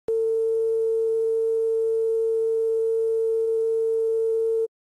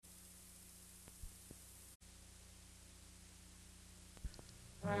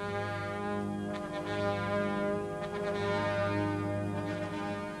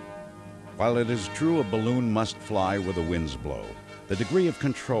While it is true a balloon must fly where the winds blow, the degree of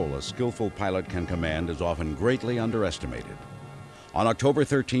control a skillful pilot can command is often greatly underestimated. On October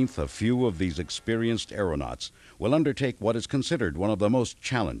 13th, a few of these experienced aeronauts will undertake what is considered one of the most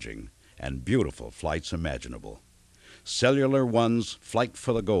challenging and beautiful flights imaginable. Cellular One's Flight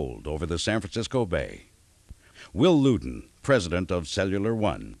for the Gold over the San Francisco Bay. Will Luden, president of Cellular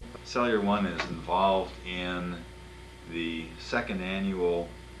One. Cellular One is involved in the second annual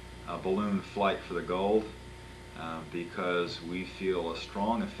balloon Flight for the Gold because we feel a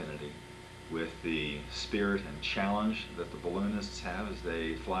strong affinity with the spirit and challenge that the balloonists have as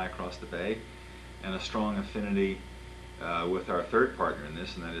they fly across the bay, and a strong affinity with our third partner in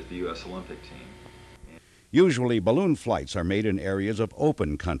this, and that is the U.S. Olympic team. Usually, balloon flights are made in areas of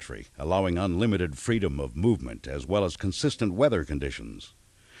open country, allowing unlimited freedom of movement as well as consistent weather conditions.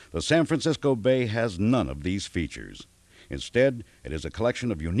 The San Francisco Bay has none of these features. Instead, it is a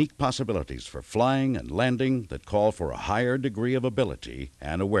collection of unique possibilities for flying and landing that call for a higher degree of ability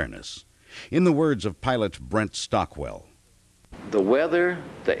and awareness. In the words of pilot Brent Stockwell, "The weather,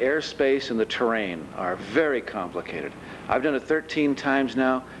 the airspace, and the terrain are very complicated. I've done it 13 times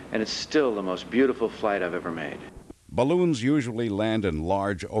now, and it's still the most beautiful flight I've ever made." Balloons usually land in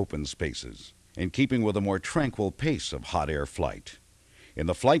large open spaces, in keeping with a more tranquil pace of hot air flight. In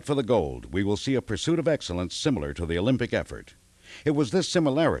the Flight for the Gold, we will see a pursuit of excellence similar to the Olympic effort. It was this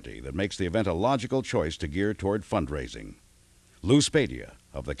similarity that makes the event a logical choice to gear toward fundraising. Lou Spadia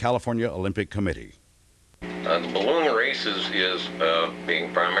of the California Olympic Committee. The balloon races is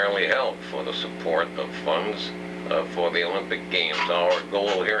being primarily held for the support of funds for the Olympic Games. Our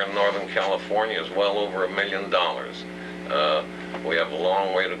goal here in Northern California is well over $1 million. We have a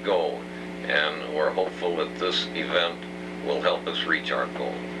long way to go, and we're hopeful that this event will help us reach our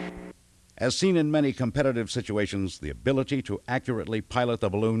goal. As seen in many competitive situations, the ability to accurately pilot the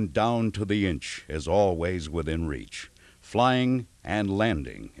balloon down to the inch is always within reach. Flying and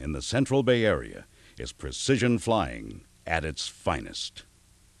landing in the Central Bay Area is precision flying at its finest.